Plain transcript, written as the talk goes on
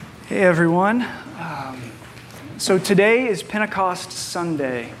Hey everyone. So today is Pentecost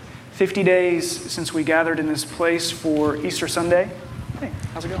Sunday, 50 days since we gathered in this place for Easter Sunday. Hey,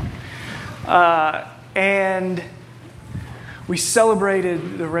 how's it going? And we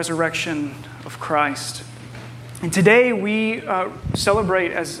celebrated the resurrection of Christ. And today we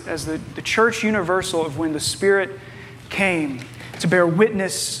celebrate as the church universal of when the Spirit came to bear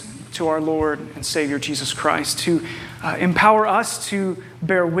witness to our Lord and Savior Jesus Christ, to empower us to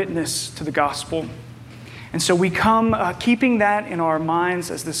bear witness to the gospel. And so we come keeping that in our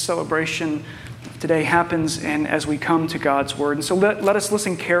minds as this celebration today happens and as we come to God's Word. And so let us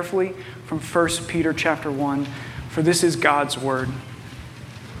listen carefully from 1 Peter chapter 1, for this is God's Word.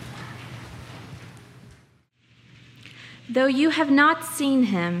 Though you have not seen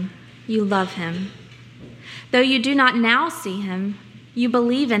him, you love him. Though you do not now see him, you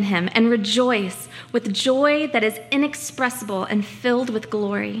believe in him and rejoice with joy that is inexpressible and filled with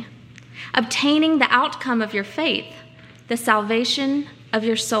glory, obtaining the outcome of your faith, the salvation of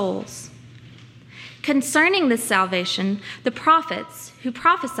your souls. Concerning this salvation, the prophets who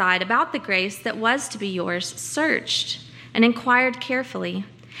prophesied about the grace that was to be yours searched and inquired carefully,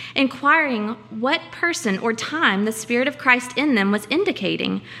 inquiring what person or time the Spirit of Christ in them was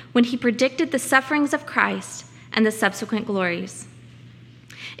indicating when he predicted the sufferings of Christ and the subsequent glories.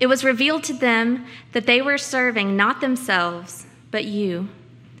 It was revealed to them that they were serving not themselves, but you,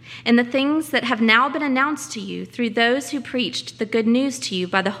 in the things that have now been announced to you through those who preached the good news to you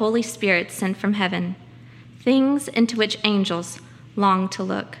by the Holy Spirit sent from heaven, things into which angels long to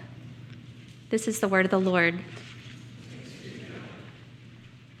look. This is the word of the Lord.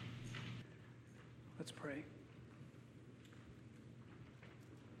 Let's pray.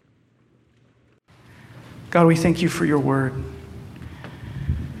 God, we thank you for your word.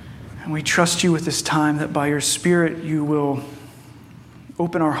 And we trust you with this time that by your Spirit you will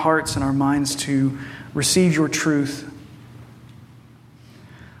open our hearts and our minds to receive your truth.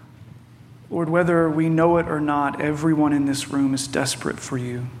 Lord, whether we know it or not, everyone in this room is desperate for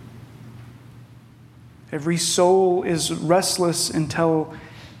you. Every soul is restless until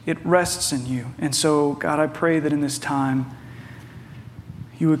it rests in you. And so, God, I pray that in this time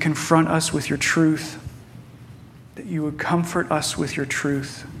you would confront us with your truth, that you would comfort us with your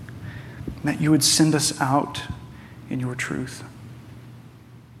truth, and that you would send us out in your truth.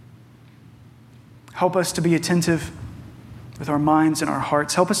 Help us to be attentive with our minds and our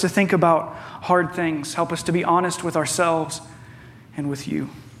hearts. Help us to think about hard things. Help us to be honest with ourselves and with you.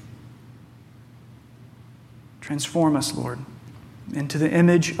 Transform us, Lord, into the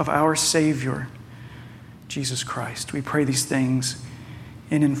image of our Savior, Jesus Christ. We pray these things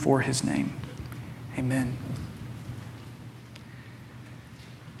in and for his name. Amen.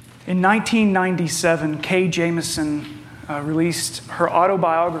 In 1997, Kay Jamison released her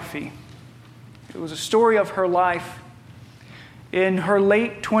autobiography. It was a story of her life. In her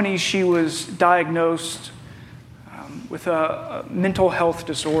late 20s, she was diagnosed with a mental health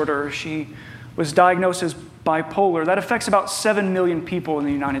disorder. She was diagnosed as bipolar. That affects about 7 million people in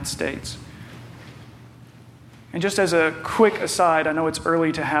the United States. And just as a quick aside, I know it's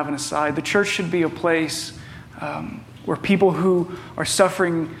early to have an aside, the church should be a place where people who are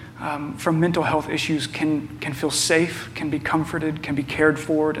suffering from mental health issues can feel safe, can be comforted, can be cared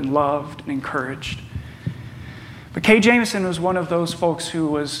for and loved and encouraged. But Kay Jamison was one of those folks who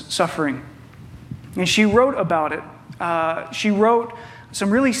was suffering. And she wrote about it. She wrote some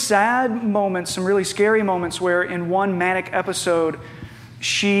really sad moments, some really scary moments where in one manic episode,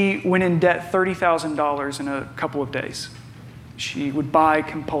 she went in debt $30,000 in a couple of days. She would buy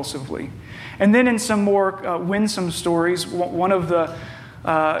compulsively. And then in some more winsome stories, one of the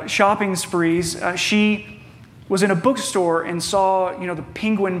shopping sprees, she was in a bookstore and saw, the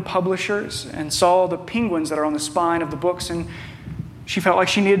Penguin publishers and saw the penguins that are on the spine of the books, and she felt like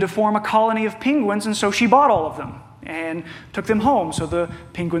she needed to form a colony of penguins, and so she bought all of them and took them home so the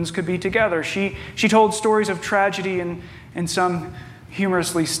penguins could be together. She told stories of tragedy and some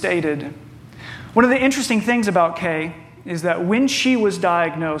humorously stated. One of the interesting things about Kay is that when she was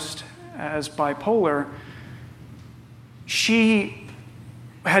diagnosed as bipolar, she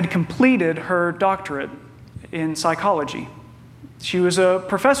had completed her doctorate in psychology. She was a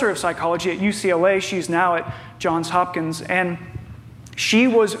professor of psychology at UCLA. She's now at Johns Hopkins, and she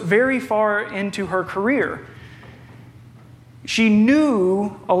was very far into her career. She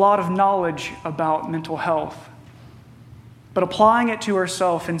knew a lot of knowledge about mental health, but applying it to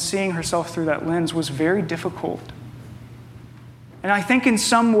herself and seeing herself through that lens was very difficult. And I think in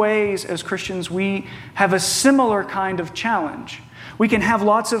some ways, as Christians, we have a similar kind of challenge. We can have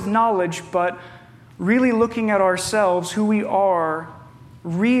lots of knowledge, but really looking at ourselves, who we are,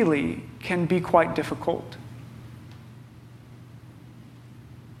 really can be quite difficult.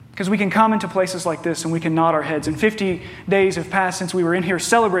 Because we can come into places like this and we can nod our heads. And 50 days have passed since we were in here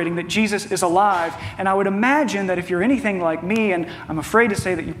celebrating that Jesus is alive. And I would imagine that if you're anything like me, and I'm afraid to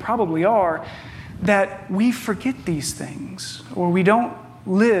say that you probably are, that we forget these things, or we don't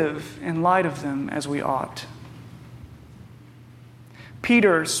live in light of them as we ought.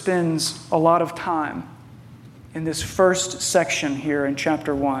 Peter spends a lot of time in this first section here in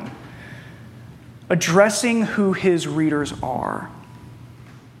chapter 1 addressing who his readers are.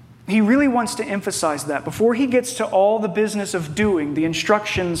 He really wants to emphasize that before he gets to all the business of doing, the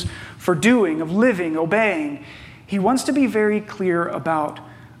instructions for doing, of living, obeying. He wants to be very clear about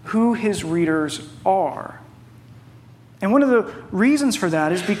who his readers are. And one of the reasons for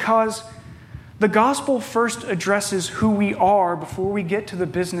that is because the gospel first addresses who we are before we get to the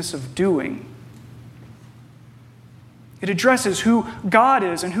business of doing. It addresses who God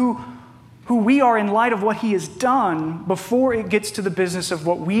is and who we are in light of what He has done before it gets to the business of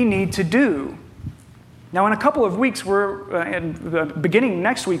what we need to do. Now, in a couple of weeks, beginning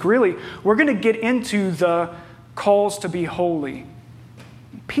next week, really, we're going to get into the calls to be holy.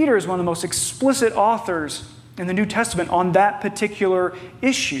 Peter is one of the most explicit authors in the New Testament on that particular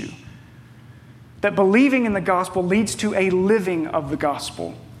issue. That believing in the gospel leads to a living of the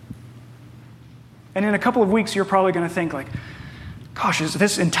gospel. And in a couple of weeks, you're probably going to think like, gosh, is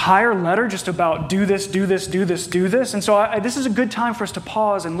this entire letter just about do this, do this, do this, do this? And so this is a good time for us to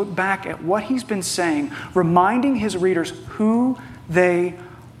pause and look back at what he's been saying, reminding his readers who they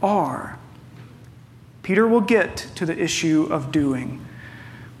are. Peter will get to the issue of doing.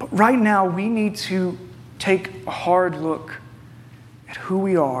 But right now, we need to take a hard look at who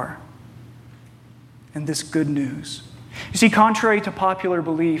we are and this good news. You see, contrary to popular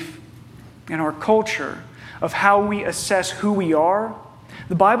belief in our culture of how we assess who we are,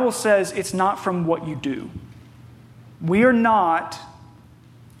 the Bible says it's not from what you do. We are not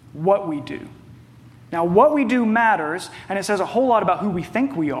what we do. Now, what we do matters, and it says a whole lot about who we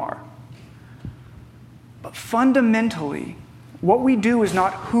think we are. But fundamentally, what we do is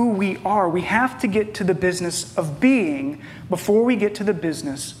not who we are. We have to get to the business of being before we get to the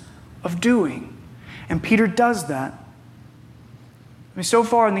business of doing. And Peter does that. I mean, so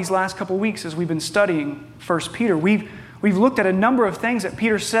far in these last couple of weeks as we've been studying 1 Peter, we've looked at a number of things that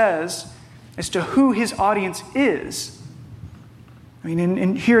Peter says as to who his audience is. I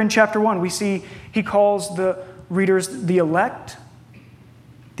mean, here in chapter 1, we see he calls the readers the elect,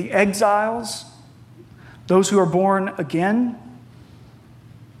 the exiles, those who are born again,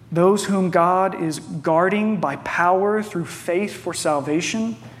 those whom God is guarding by power through faith for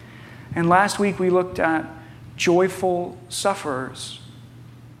salvation. And last week we looked at joyful sufferers.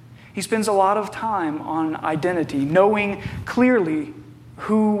 He spends a lot of time on identity, knowing clearly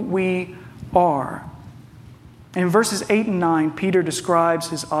who we are. And in verses 8 and 9, Peter describes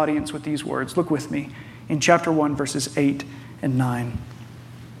his audience with these words. Look with me in chapter 1, verses 8 and 9.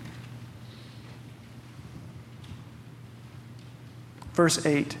 Verse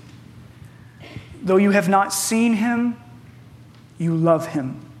 8. Though you have not seen him, you love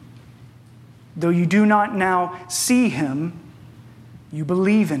him. Though you do not now see him, you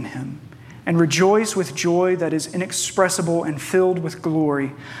believe in him and rejoice with joy that is inexpressible and filled with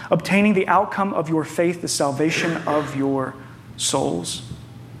glory, obtaining the outcome of your faith, the salvation of your souls.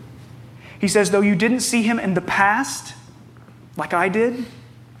 He says, though you didn't see him in the past, like I did,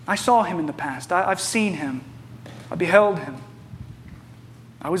 I saw him in the past. I've seen him. I beheld him.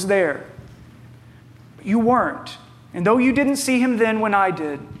 I was there. But you weren't. And though you didn't see him then when I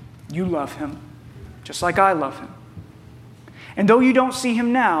did, you love him, just like I love him. And though you don't see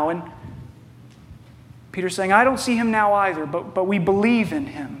him now, and Peter's saying, I don't see him now either, but we believe in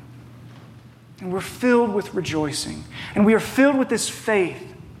him. And we're filled with rejoicing. And we are filled with this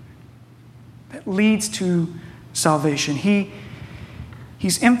faith that leads to salvation.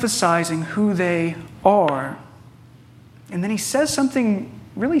 He's emphasizing who they are. And then he says something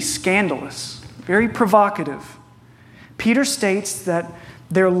really scandalous, very provocative. Peter states that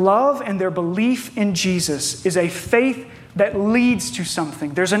their love and their belief in Jesus is a faith that leads to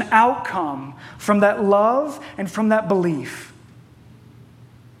something. There's an outcome from that love and from that belief.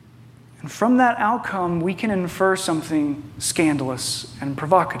 And from that outcome, we can infer something scandalous and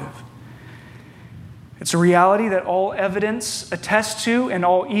provocative. It's a reality that all evidence attests to and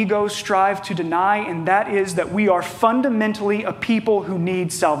all egos strive to deny, and that is that we are fundamentally a people who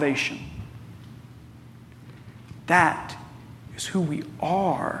need salvation. That is who we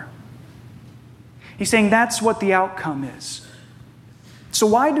are. He's saying that's what the outcome is. So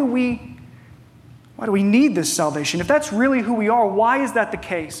why do we Why do we need this salvation? If that's really who we are, why is that the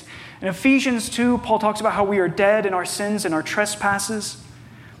case? In Ephesians 2, Paul talks about how we are dead in our sins and our trespasses.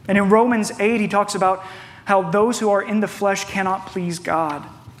 And in Romans 8, he talks about how those who are in the flesh cannot please God.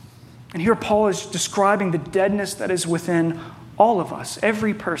 And here Paul is describing the deadness that is within all of us,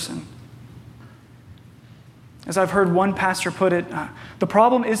 every person. As I've heard one pastor put it, the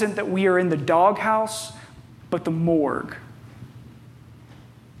problem isn't that we are in the doghouse, but the morgue.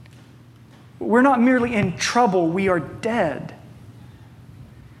 We're not merely in trouble, we are dead.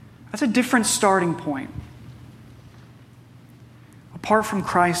 That's a different starting point. Apart from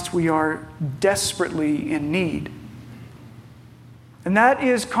Christ, we are desperately in need. And that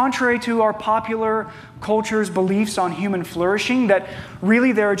is contrary to our popular culture's beliefs on human flourishing, that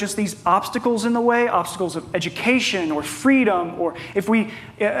really there are just these obstacles in the way, obstacles of education or freedom, or if we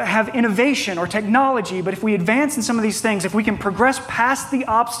have innovation or technology, but if we advance in some of these things, if we can progress past the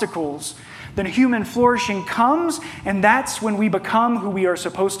obstacles, then human flourishing comes, and that's when we become who we are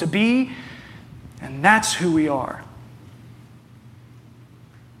supposed to be, and that's who we are.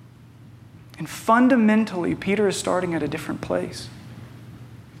 And fundamentally, Peter is starting at a different place.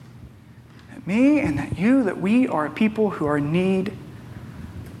 That me and that you, that we are people who are in need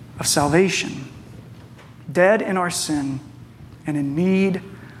of salvation, dead in our sin, and in need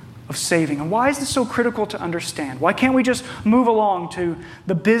of saving. And why is this so critical to understand? Why can't we just move along to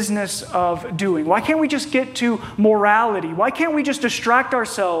the business of doing? Why can't we just get to morality? Why can't we just distract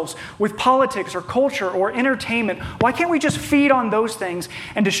ourselves with politics or culture or entertainment? Why can't we just feed on those things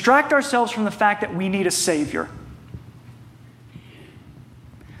and distract ourselves from the fact that we need a Savior?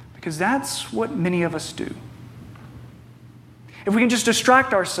 Because that's what many of us do. If we can just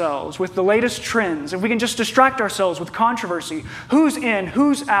distract ourselves with the latest trends, if we can just distract ourselves with controversy, who's in,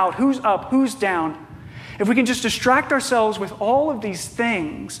 who's out, who's up, who's down, if we can just distract ourselves with all of these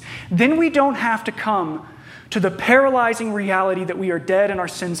things, then we don't have to come to the paralyzing reality that we are dead in our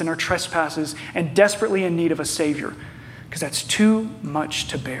sins and our trespasses and desperately in need of a Savior, because that's too much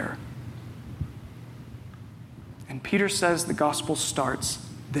to bear. And Peter says the gospel starts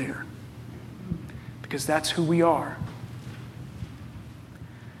there, because that's who we are.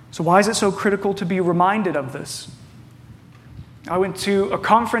 So why is it so critical to be reminded of this? I went to a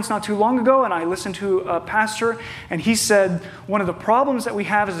conference not too long ago, and I listened to a pastor, and he said, one of the problems that we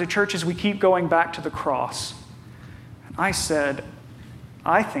have as a church is we keep going back to the cross. And I said,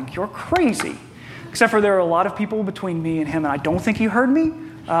 I think you're crazy. Except for there are a lot of people between me and him, and I don't think he heard me.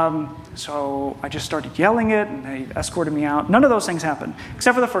 So I just started yelling it, and they escorted me out. None of those things happened,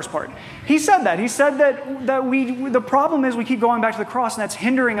 except for the first part. He said that. He said that the problem is we keep going back to the cross, and that's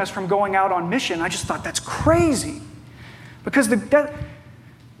hindering us from going out on mission. I just thought, that's crazy. Because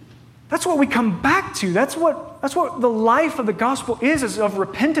that's what we come back to. That's what the life of the gospel is of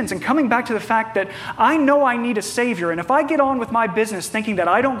repentance and coming back to the fact that I know I need a Savior. And if I get on with my business thinking that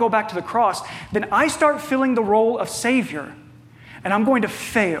I don't go back to the cross, then I start filling the role of Savior. And I'm going to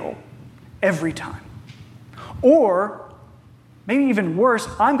fail every time. Or, maybe even worse,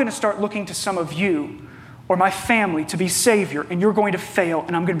 I'm going to start looking to some of you or my family to be Savior, and you're going to fail,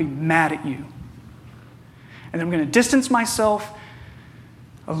 and I'm going to be mad at you. And then I'm going to distance myself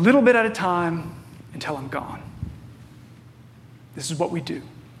a little bit at a time until I'm gone. This is what we do.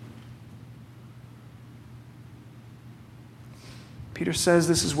 Peter says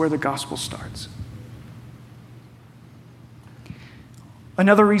this is where the gospel starts.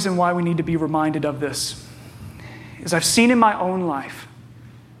 Another reason why we need to be reminded of this is I've seen in my own life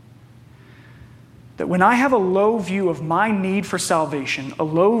that when I have a low view of my need for salvation, a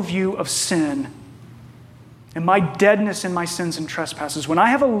low view of sin, and my deadness in my sins and trespasses, when I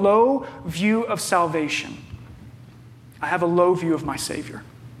have a low view of salvation, I have a low view of my Savior.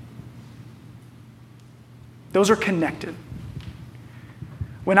 Those are connected.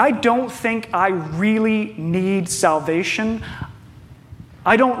 When I don't think I really need salvation,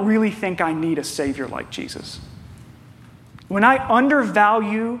 I don't really think I need a Savior like Jesus. When I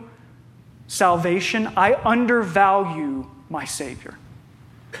undervalue salvation, I undervalue my Savior.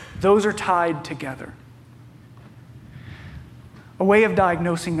 Those are tied together. A way of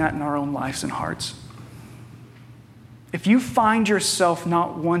diagnosing that in our own lives and hearts. If you find yourself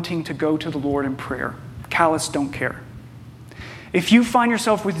not wanting to go to the Lord in prayer, callous, don't care. If you find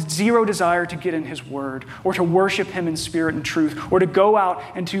yourself with zero desire to get in His Word, or to worship Him in spirit and truth, or to go out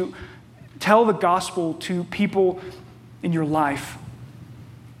and to tell the gospel to people in your life,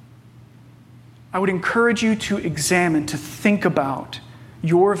 I would encourage you to examine, to think about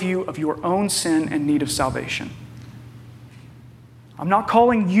your view of your own sin and need of salvation. I'm not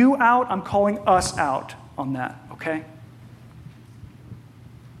calling you out, I'm calling us out on that, okay?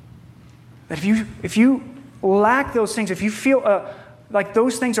 That if you lack those things, if you feel like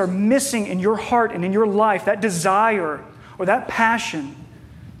those things are missing in your heart and in your life, that desire or that passion,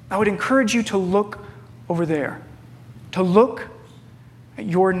 I would encourage you to look over there, to look at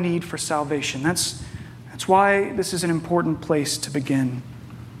your need for salvation. That's why this is an important place to begin.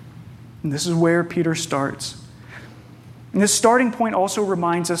 And this is where Peter starts. And this starting point also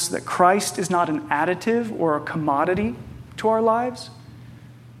reminds us that Christ is not an additive or a commodity to our lives.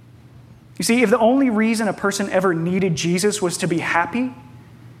 You see, if the only reason a person ever needed Jesus was to be happy,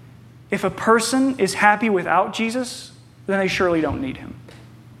 if a person is happy without Jesus, then they surely don't need him.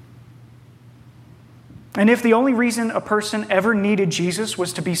 And if the only reason a person ever needed Jesus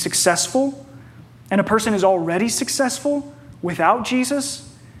was to be successful, and a person is already successful without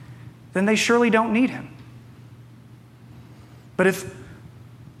Jesus, then they surely don't need him. But if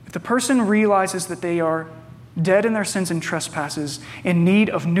the person realizes that they are dead in their sins and trespasses, in need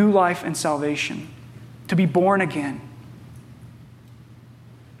of new life and salvation, to be born again,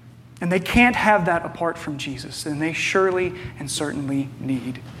 and they can't have that apart from Jesus, then they surely and certainly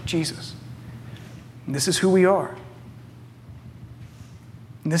need Jesus. And this is who we are.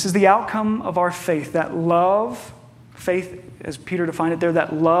 And this is the outcome of our faith, that love, faith as Peter defined it there,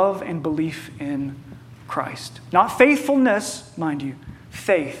 that love and belief in Christ. Not faithfulness, mind you,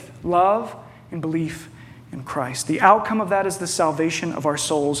 faith, love and belief in Christ. The outcome of that is the salvation of our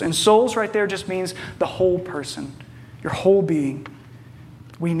souls. And souls right there just means the whole person, your whole being.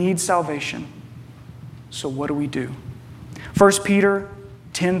 We need salvation. So what do we do? 1 Peter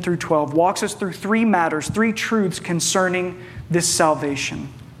 10 through 12 walks us through three matters, three truths concerning this salvation.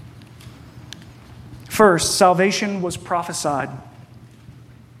 First, salvation was prophesied.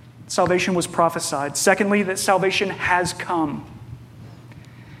 Salvation was prophesied. Secondly, that salvation has come.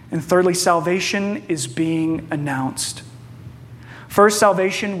 And thirdly, salvation is being announced. First,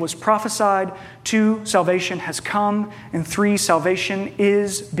 salvation was prophesied. Two, salvation has come. And three, salvation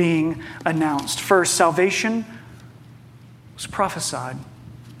is being announced. First, salvation was prophesied.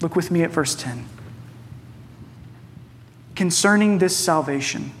 Look with me at verse 10. Concerning this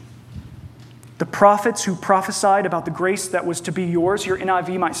salvation, the prophets who prophesied about the grace that was to be yours, your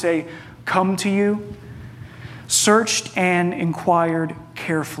NIV might say, come to you, searched and inquired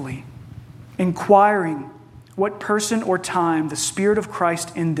carefully, inquiring what person or time the Spirit of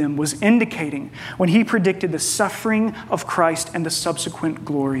Christ in them was indicating when he predicted the suffering of Christ and the subsequent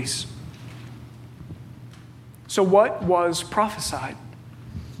glories. So what was prophesied?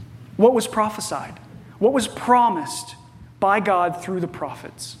 What was prophesied? What was promised by God through the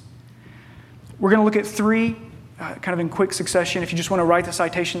prophets? We're going to look at three, kind of in quick succession. If you just want to write the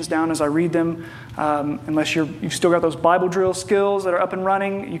citations down as I read them, unless you've still got those Bible drill skills that are up and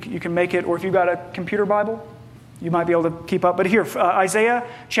running, you can make it. Or if you've got a computer Bible, you might be able to keep up. But here, Isaiah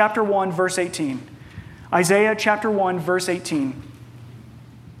chapter 1, verse 18. Isaiah chapter 1, verse 18.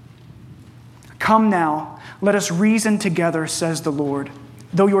 Come now, let us reason together, says the Lord.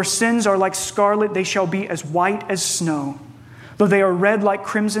 Though your sins are like scarlet, they shall be as white as snow. Though they are red like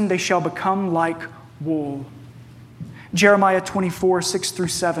crimson, they shall become like wool. Jeremiah 24, 6 through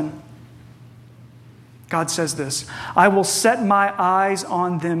 7. God says this, I will set my eyes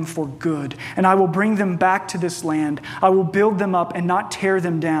on them for good, and I will bring them back to this land. I will build them up and not tear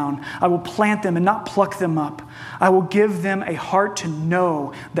them down. I will plant them and not pluck them up. I will give them a heart to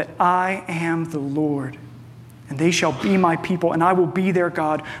know that I am the Lord. And they shall be my people, and I will be their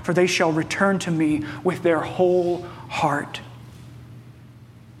God, for they shall return to me with their whole heart.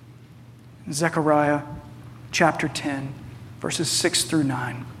 Zechariah chapter 10, verses 6 through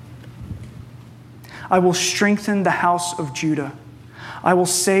 9. I will strengthen the house of Judah. I will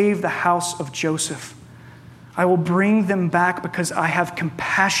save the house of Joseph. I will bring them back because I have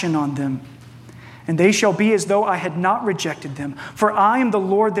compassion on them. And they shall be as though I had not rejected them. For I am the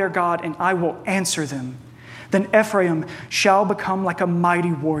Lord their God, and I will answer them. Then Ephraim shall become like a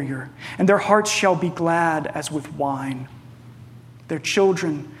mighty warrior, and their hearts shall be glad as with wine. Their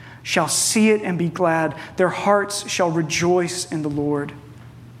children shall see it and be glad. Their hearts shall rejoice in the Lord.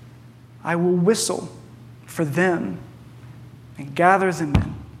 I will whistle for them and gather them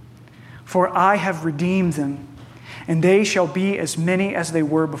in, for I have redeemed them, and they shall be as many as they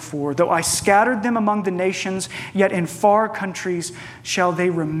were before. Though I scattered them among the nations, yet in far countries shall they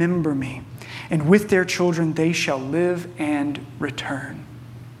remember me, and with their children they shall live and return.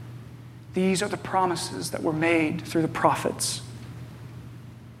 These are the promises that were made through the prophets.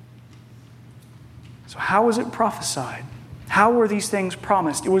 So how was it prophesied? How were these things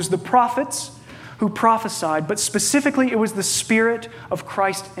promised? It was the prophets who prophesied, but specifically it was the Spirit of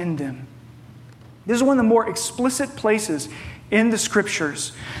Christ in them. This is one of the more explicit places in the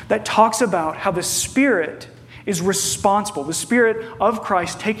Scriptures that talks about how the Spirit is responsible, the Spirit of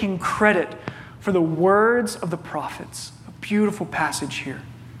Christ taking credit for the words of the prophets. A beautiful passage here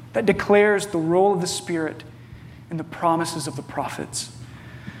that declares the role of the Spirit in the promises of the prophets.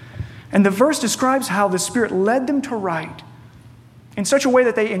 And the verse describes how the Spirit led them to write in such a way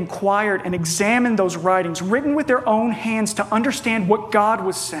that they inquired and examined those writings, written with their own hands, to understand what God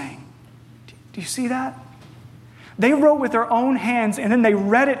was saying. Do you see that? They wrote with their own hands, and then they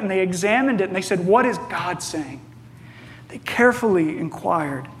read it and they examined it and they said, what is God saying? They carefully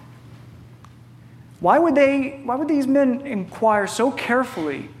inquired. Why would these men inquire so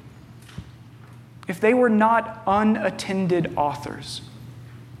carefully if they were not unattended authors?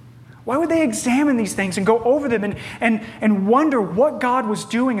 Why would they examine these things and go over them and wonder what God was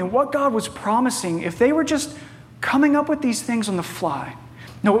doing and what God was promising if they were just coming up with these things on the fly?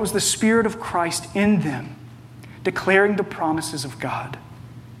 No, it was the Spirit of Christ in them, declaring the promises of God.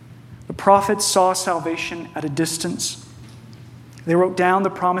 The prophets saw salvation at a distance. They wrote down the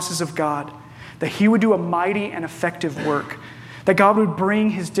promises of God, that He would do a mighty and effective work, that God would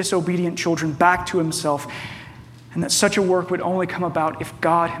bring His disobedient children back to Himself, and that such a work would only come about if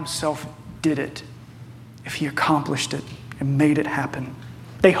God Himself did it, if He accomplished it and made it happen.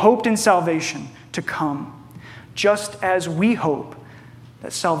 They hoped in salvation to come, just as we hope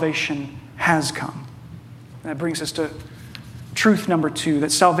that salvation has come. And that brings us to truth number 2,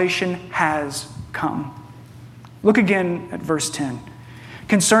 that salvation has come. Look again at verse 10.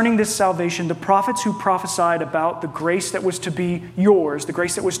 Concerning this salvation, the prophets who prophesied about the grace that was to be yours, the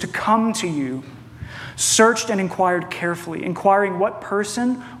grace that was to come to you, searched and inquired carefully, inquiring what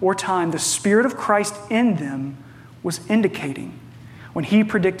person or time the Spirit of Christ in them was indicating when He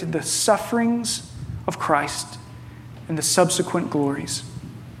predicted the sufferings of Christ and the subsequent glories.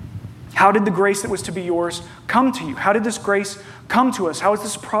 How did the grace that was to be yours come to you? How did this grace come to us? How is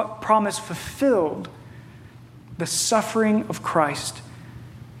this promise fulfilled? The suffering of Christ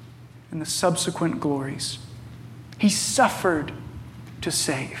and the subsequent glories. He suffered to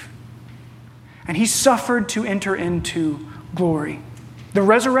save. And He suffered to enter into glory. The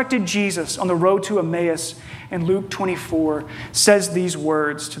resurrected Jesus on the road to Emmaus in Luke 24 says these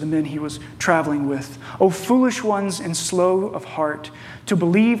words to the men He was traveling with. O foolish ones and slow of heart, to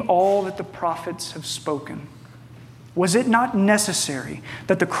believe all that the prophets have spoken. Was it not necessary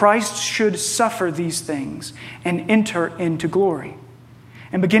that the Christ should suffer these things and enter into glory?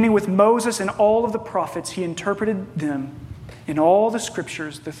 And beginning with Moses and all of the prophets, He interpreted them in all the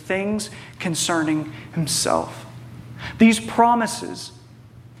Scriptures, the things concerning Himself. These promises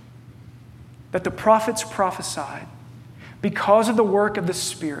that the prophets prophesied because of the work of the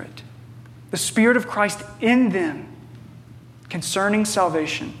Spirit of Christ in them concerning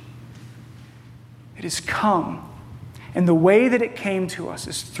salvation, it has come. And the way that it came to us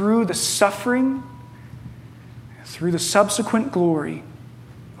is through the suffering, through the subsequent glory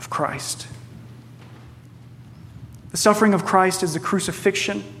of Christ. The suffering of Christ is the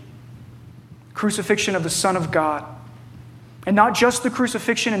crucifixion of the Son of God. And not just the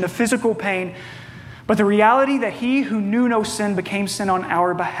crucifixion and the physical pain, but the reality that He who knew no sin became sin on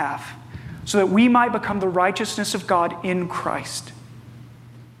our behalf, so that we might become the righteousness of God in Christ.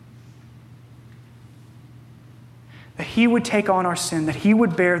 That He would take on our sin, that He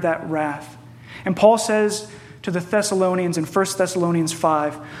would bear that wrath. And Paul says to the Thessalonians in 1 Thessalonians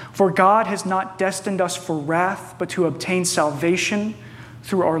 5, for God has not destined us for wrath, but to obtain salvation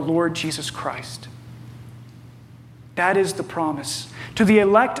through our Lord Jesus Christ. That is the promise. To the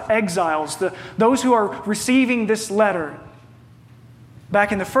elect exiles, those who are receiving this letter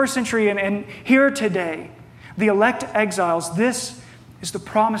back in the first century and here today, the elect exiles, this is the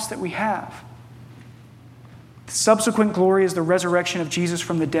promise that we have. The subsequent glory is the resurrection of Jesus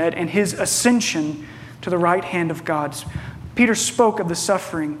from the dead and His ascension to the right hand of God. Peter spoke of the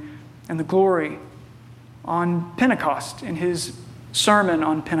suffering and the glory on Pentecost in his sermon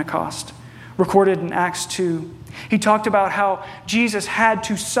on Pentecost, recorded in Acts 2. He talked about how Jesus had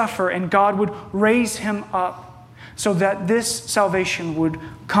to suffer and God would raise Him up so that this salvation would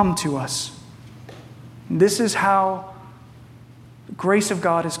come to us. This is how the grace of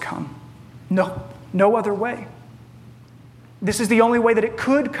God has come. No other way. This is the only way that it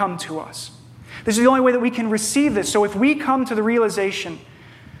could come to us. This is the only way that we can receive this. So if we come to the realization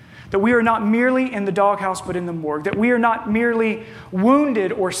that we are not merely in the doghouse but in the morgue, that we are not merely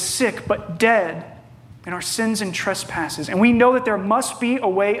wounded or sick but dead in our sins and trespasses, and we know that there must be a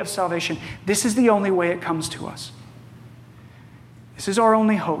way of salvation, this is the only way it comes to us. This is our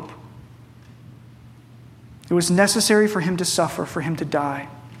only hope. It was necessary for Him to suffer, for Him to die.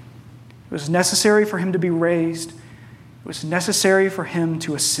 It was necessary for Him to be raised It was necessary for him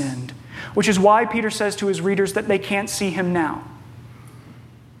to ascend, which is why Peter says to his readers that they can't see him now.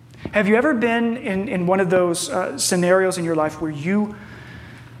 Have you ever been in one of those scenarios in your life where you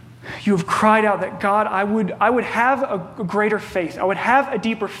have cried out that, God, I would have a greater faith, I would have a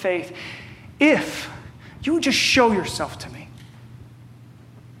deeper faith if you would just show yourself to me?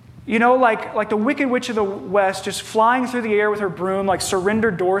 You know, like the Wicked Witch of the West just flying through the air with her broom, like Surrender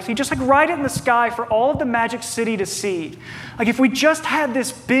Dorothy, just like right in the sky for all of the Magic City to see. Like if we just had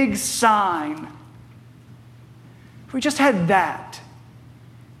this big sign, if we just had that,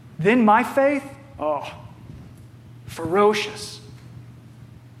 then my faith, ferocious.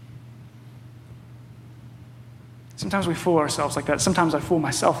 Sometimes we fool ourselves like that. Sometimes I fool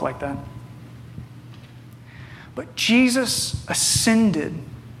myself like that. But Jesus ascended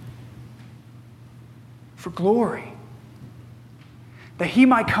for glory, that he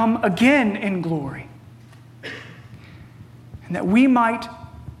might come again in glory, and that we might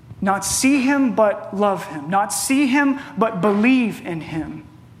not see him but love him, not see him but believe in him,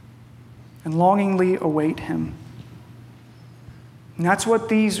 and longingly await him. And that's what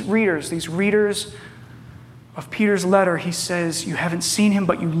these readers of Peter's letter, he says, you haven't seen him,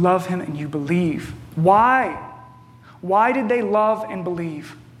 but you love him and you believe. Why? Why did they love and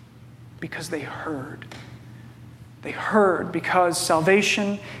believe? Because they heard. They heard because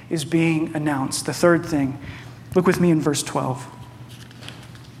salvation is being announced. The third thing, look with me in verse 12.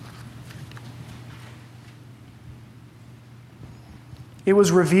 It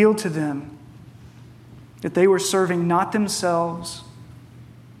was revealed to them that they were serving not themselves,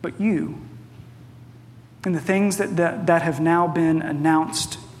 but you, and the things that have now been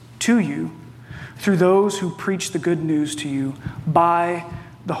announced to you through those who preach the good news to you by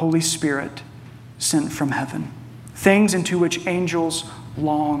the Holy Spirit sent from heaven. Things into which angels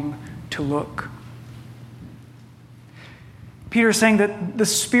long to look. Peter is saying that the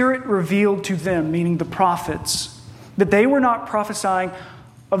Spirit revealed to them, meaning the prophets, that they were not prophesying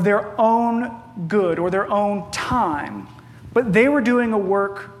of their own good or their own time, but they were doing a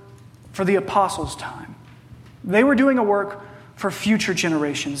work for the apostles' time. They were doing a work for future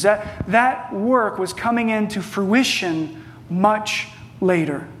generations. That work was coming into fruition much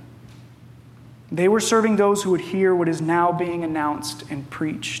later. They were serving those who would hear what is now being announced and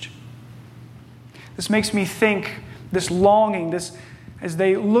preached. This makes me think, this longing, as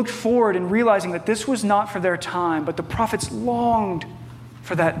they looked forward and realizing that this was not for their time, but the prophets longed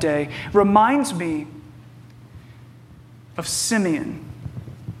for that day, reminds me of Simeon.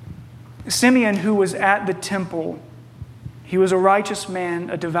 Simeon, who was at the temple, he was a righteous man,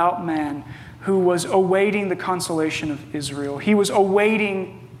 a devout man, who was awaiting the consolation of Israel. He was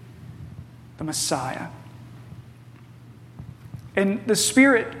awaiting the Messiah. And the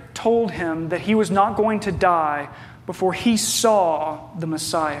Spirit told him that he was not going to die before he saw the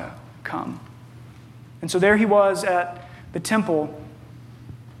Messiah come. And so there he was at the temple,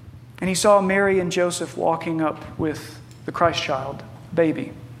 and he saw Mary and Joseph walking up with the Christ child,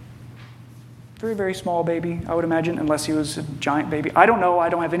 baby. Very, very small baby, I would imagine, unless he was a giant baby. I don't know. I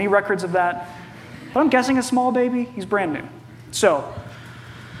don't have any records of that. But I'm guessing a small baby. He's brand new. So,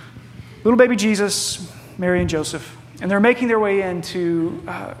 little baby Jesus, Mary and Joseph, and they're making their way in to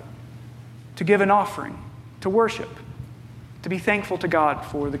give an offering, to worship, to be thankful to God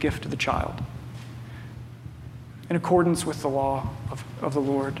for the gift of the child, in accordance with the law of the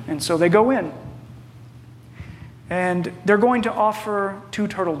Lord. And so they go in, and they're going to offer 2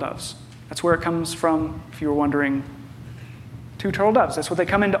 turtle doves. That's where it comes from, if you were wondering. 2 turtle doves, that's what they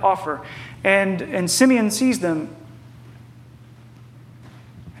come in to offer. And Simeon sees them,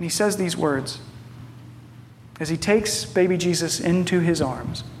 and he says these words as he takes baby Jesus into his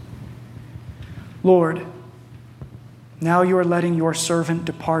arms. Lord, now you are letting your servant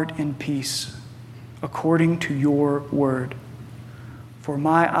depart in peace, according to your word. For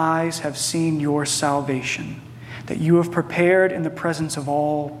my eyes have seen your salvation, that you have prepared in the presence of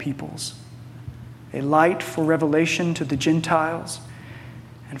all peoples, a light for revelation to the Gentiles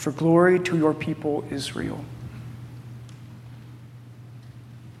and for glory to your people Israel.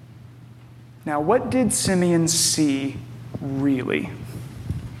 Now, what did Simeon see, really?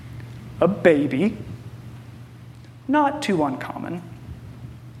 A baby, not too uncommon.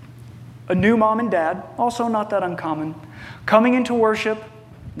 A new mom and dad, also not that uncommon. Coming into worship,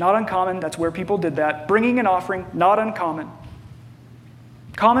 not uncommon, that's where people did that. Bringing an offering, not uncommon.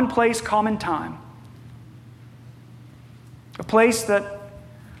 Common place, common time. A place that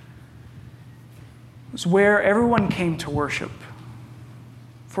was where everyone came to worship.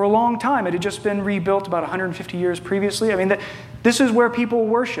 For a long time, it had just been rebuilt about 150 years previously. I mean, This is where people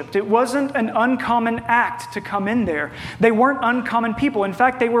worshiped. It wasn't an uncommon act to come in there. They weren't uncommon people. In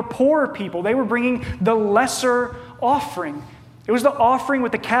fact, they were poor people. They were bringing the lesser offering. It was the offering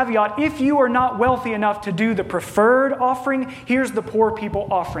with the caveat, if you are not wealthy enough to do the preferred offering, here's the poor people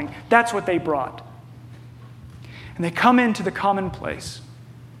offering. That's what they brought. And they come into the common place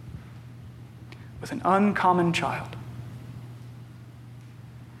with an uncommon child.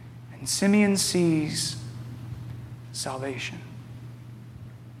 And Simeon sees salvation.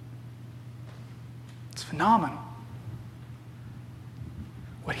 It's phenomenal.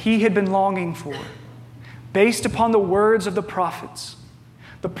 What he had been longing for, based upon the words of the prophets,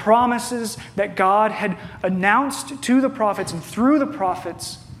 the promises that God had announced to the prophets and through the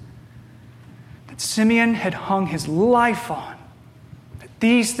prophets, that Simeon had hung his life on, that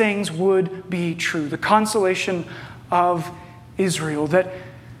these things would be true. The consolation of Israel, that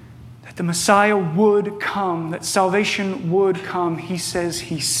the Messiah would come, that salvation would come. He says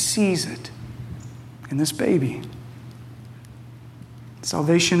he sees it in this baby.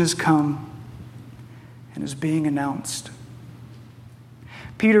 Salvation has come and is being announced.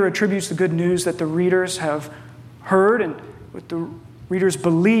 Peter attributes the good news that the readers have heard and what the readers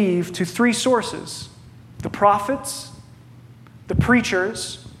believe to three sources: the prophets, the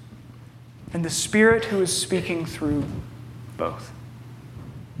preachers, and the Spirit who is speaking through both.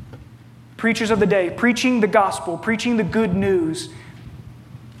 Preachers of the day, preaching the gospel, preaching the good news.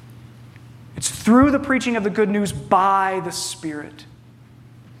 It's through the preaching of the good news by the Spirit.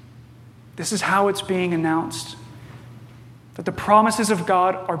 This is how it's being announced, that the promises of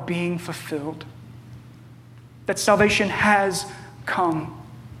God are being fulfilled, that salvation has come,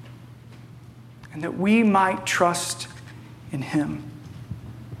 and that we might trust in Him.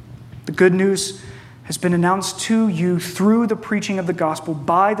 The good news has been announced to you through the preaching of the gospel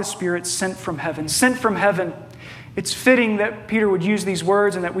by the Spirit sent from heaven. Sent from heaven. It's fitting that Peter would use these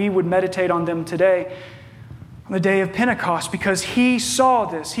words and that we would meditate on them today, on the day of Pentecost, because he saw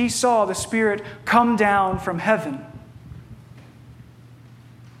this. He saw the Spirit come down from heaven.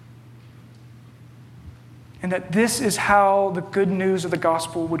 And that this is how the good news of the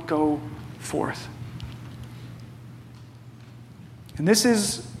gospel would go forth. And this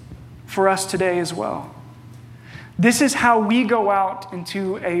is for us today as well. This is how we go out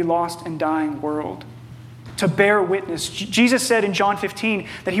into a lost and dying world, to bear witness. Jesus said in John 15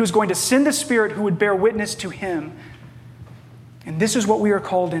 that He was going to send the Spirit who would bear witness to Him. And this is what we are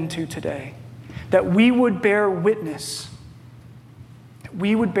called into today, that we would bear witness,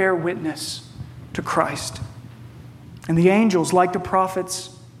 to Christ. And the angels, like the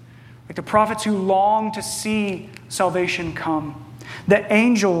prophets who long to see salvation come, the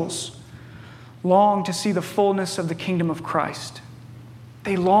angels long to see the fullness of the kingdom of Christ.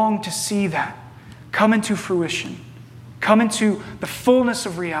 They long to see that come into fruition, come into the fullness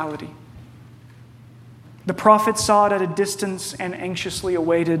of reality. The prophets saw it at a distance and anxiously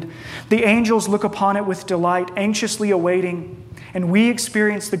awaited. The angels look upon it with delight, anxiously awaiting. And we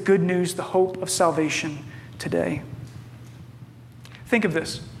experience the good news, the hope of salvation today. Think of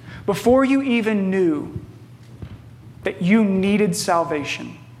this. Before you even knew that you needed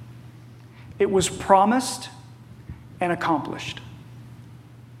salvation, it was promised and accomplished.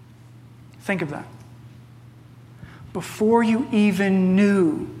 Think of that. Before you even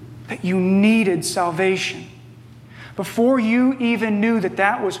knew that you needed salvation, before you even knew that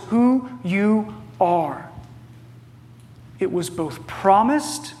that was who you are, it was both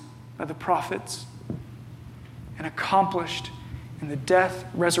promised by the prophets and accomplished in the death,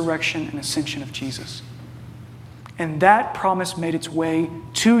 resurrection, and ascension of Jesus. And that promise made its way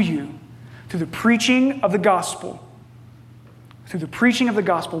to you through the preaching of the gospel,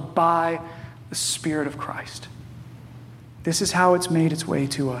 by the Spirit of Christ. This is how it's made its way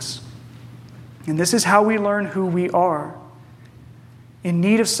to us. And this is how we learn who we are, in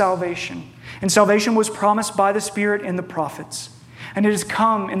need of salvation. And salvation was promised by the Spirit in the prophets. And it has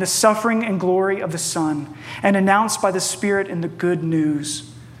come in the suffering and glory of the Son, and announced by the Spirit in the good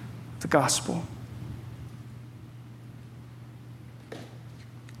news of the gospel.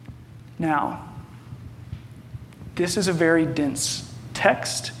 Now, this is a very dense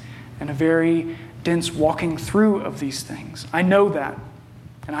text and a very dense walking through of these things. I know that.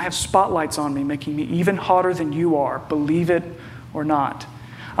 And I have spotlights on me making me even hotter than you are, believe it or not.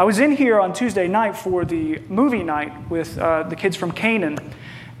 I was in here on Tuesday night for the movie night with the kids from Canaan,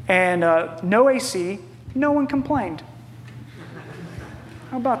 and no AC, no one complained.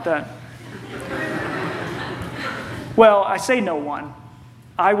 How about that? Well, I say no one.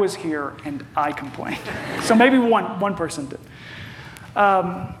 I was here and I complained. So maybe one person did.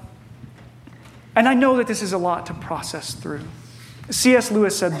 And I know that this is a lot to process through. C.S.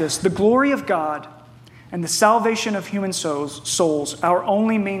 Lewis said this: "The glory of God and the salvation of human souls, our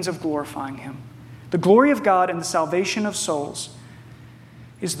only means of glorifying Him. The glory of God and the salvation of souls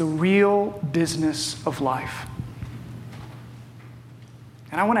is the real business of life."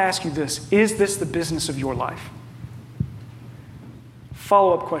 And I want to ask you this: is this the business of your life?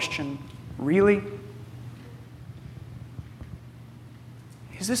 Follow-up question: really?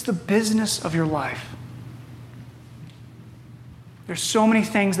 Is this the business of your life? There's so many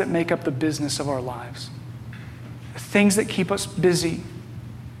things that make up the business of our lives. The things that keep us busy,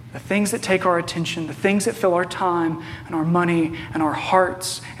 the things that take our attention, the things that fill our time and our money and our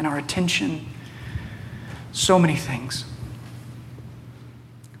hearts and our attention. So many things.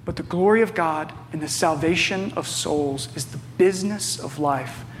 But the glory of God and the salvation of souls is the business of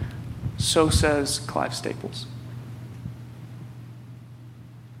life. So says Clive Staples.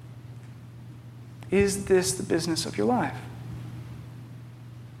 Is this the business of your life?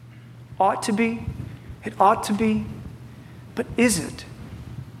 Ought to be. It ought to be. But is it?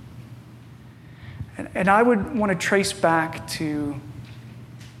 And I would want to trace back to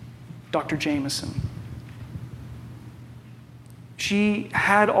Dr. Jameson. She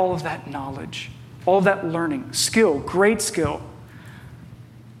had all of that knowledge, all of that learning, skill, great skill.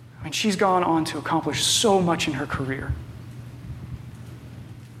 I mean, she's gone on to accomplish so much in her career.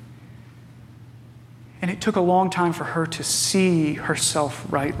 And it took a long time for her to see herself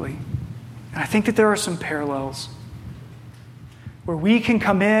rightly. And I think that there are some parallels where we can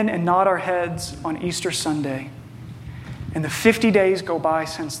come in and nod our heads on Easter Sunday, and the 50 days go by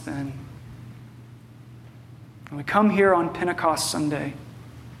since then. And we come here on Pentecost Sunday.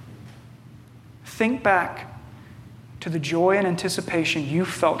 Think back to the joy and anticipation you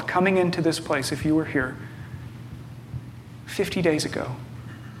felt coming into this place if you were here 50 days ago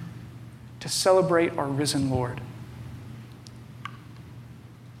to celebrate our risen Lord.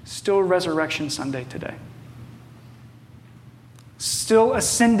 Still Resurrection Sunday today. Still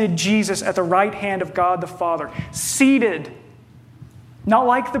ascended Jesus at the right hand of God the Father, seated, not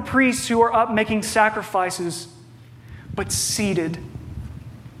like the priests who are up making sacrifices, but seated.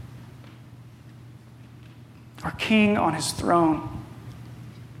 Our King on His throne.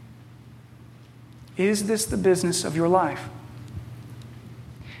 Is this the business of your life?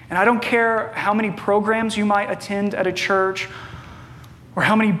 And I don't care how many programs you might attend at a church, or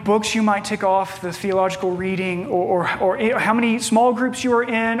how many books you might tick off the theological reading, or how many small groups you are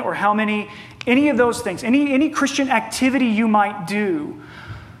in, or any of those things, any Christian activity you might do.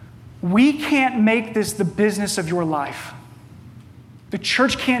 We can't make this the business of your life. The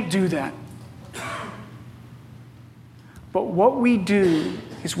church can't do that. But what we do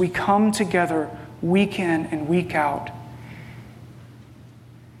is we come together week in and week out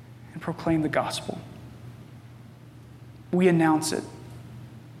and proclaim the gospel. We announce it.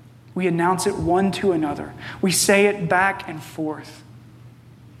 We announce it one to another. We say it back and forth.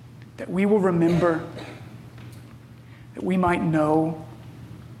 That we will remember, that we might know,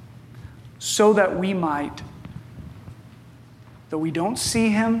 so that we might, though we don't see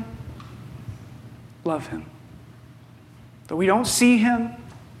Him, love Him. Though we don't see Him,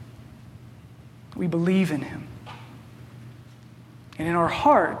 we believe in Him. And in our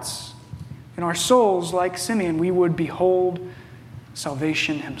hearts, in our souls, like Simeon, we would behold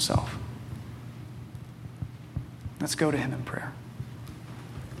salvation Himself. Let's go to Him in prayer.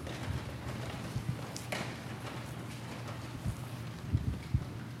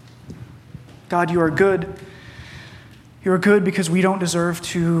 God, You are good. You are good because we don't deserve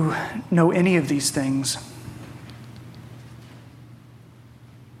to know any of these things.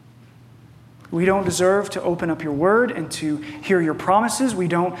 We don't deserve to open up Your word and to hear Your promises. We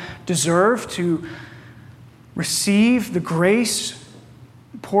don't deserve to receive the grace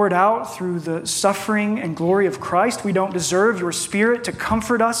poured out through the suffering and glory of Christ. We don't deserve Your Spirit to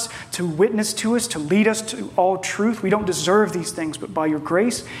comfort us, to witness to us, to lead us to all truth. We don't deserve these things, but by Your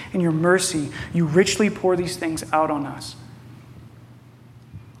grace and Your mercy, You richly pour these things out on us.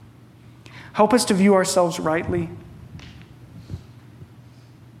 Help us to view ourselves rightly.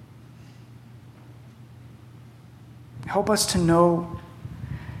 Help us to know.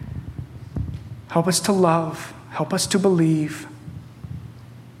 Help us to love. Help us to believe.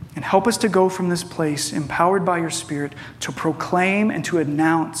 And help us to go from this place, empowered by Your Spirit, to proclaim and to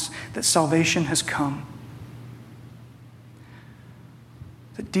announce that salvation has come.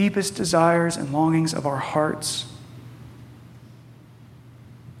 The deepest desires and longings of our hearts,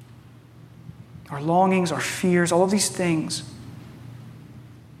 our longings, our fears, all of these things,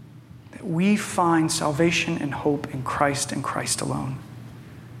 that we find salvation and hope in Christ and Christ alone.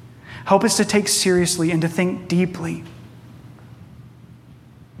 Help us to take seriously and to think deeply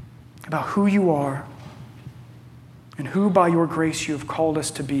about who you are and who by your grace you have called us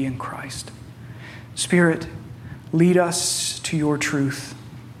to be in Christ. Spirit, lead us to your truth,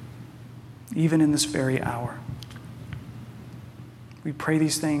 even in this very hour. We pray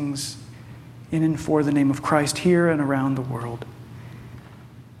these things in and for the name of Christ here and around the world.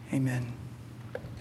 Amen.